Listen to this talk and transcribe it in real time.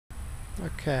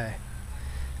Okay,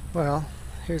 well,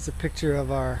 here's a picture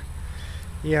of our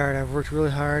yard. I've worked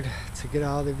really hard to get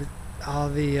all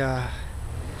the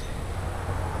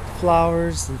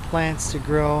flowers and plants to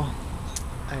grow.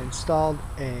 I installed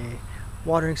a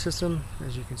watering system.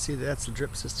 As you can see, that's the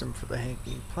drip system for the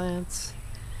hanging plants.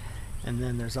 And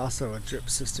then there's also a drip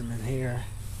system in here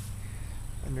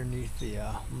underneath the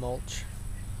mulch.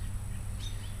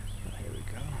 Oh, here we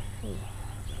go. Ooh.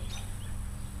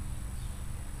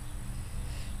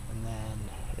 And then,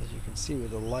 as you can see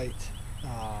with the light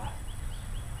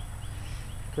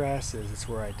grass is, it's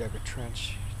where I dug a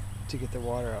trench to get the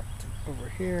water up to over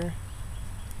here.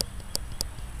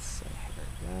 So here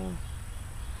we go.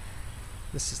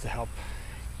 This is to help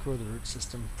grow the root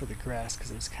system for the grass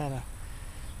because it was kind of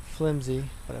flimsy,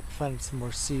 but I planted some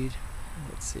more seed.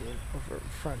 Let's see it over in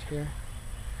front here.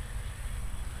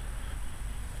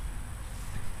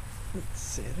 Let's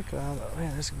see, look at all the,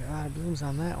 man, there's gonna be a lot of blooms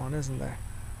on that one, isn't there?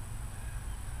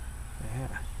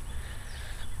 Yeah.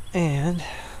 And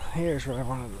here's what I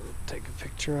wanted to take a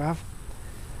picture of.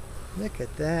 Look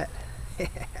at that.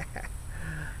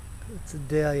 It's a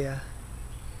Dahlia.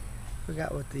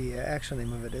 Forgot what the actual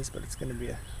name of it is, but it's going to be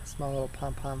a small little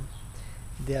pom-pom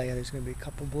Dahlia. There's going to be a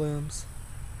couple blooms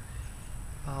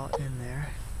all in there.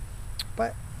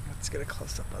 But let's get a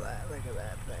close-up of that. Look at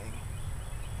that thing.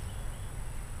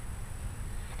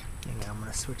 And now I'm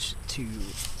going to switch to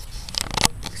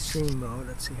extreme mode.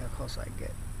 Let's see how close I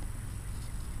get.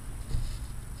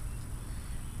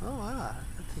 Oh wow,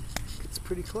 I think it's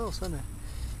pretty close, isn't it?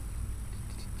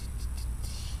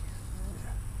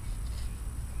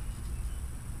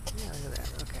 Yeah, look at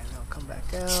that. Okay, now I'll come back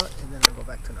out and then I'll go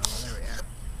back to normal. There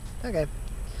we are. Okay.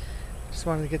 Just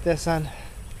wanted to get this on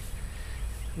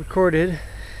recorded.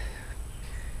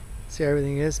 See how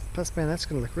everything is. Plus, man, that's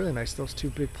going to look really nice. Those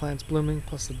two big plants blooming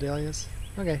plus the dahlias.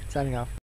 Okay, signing off.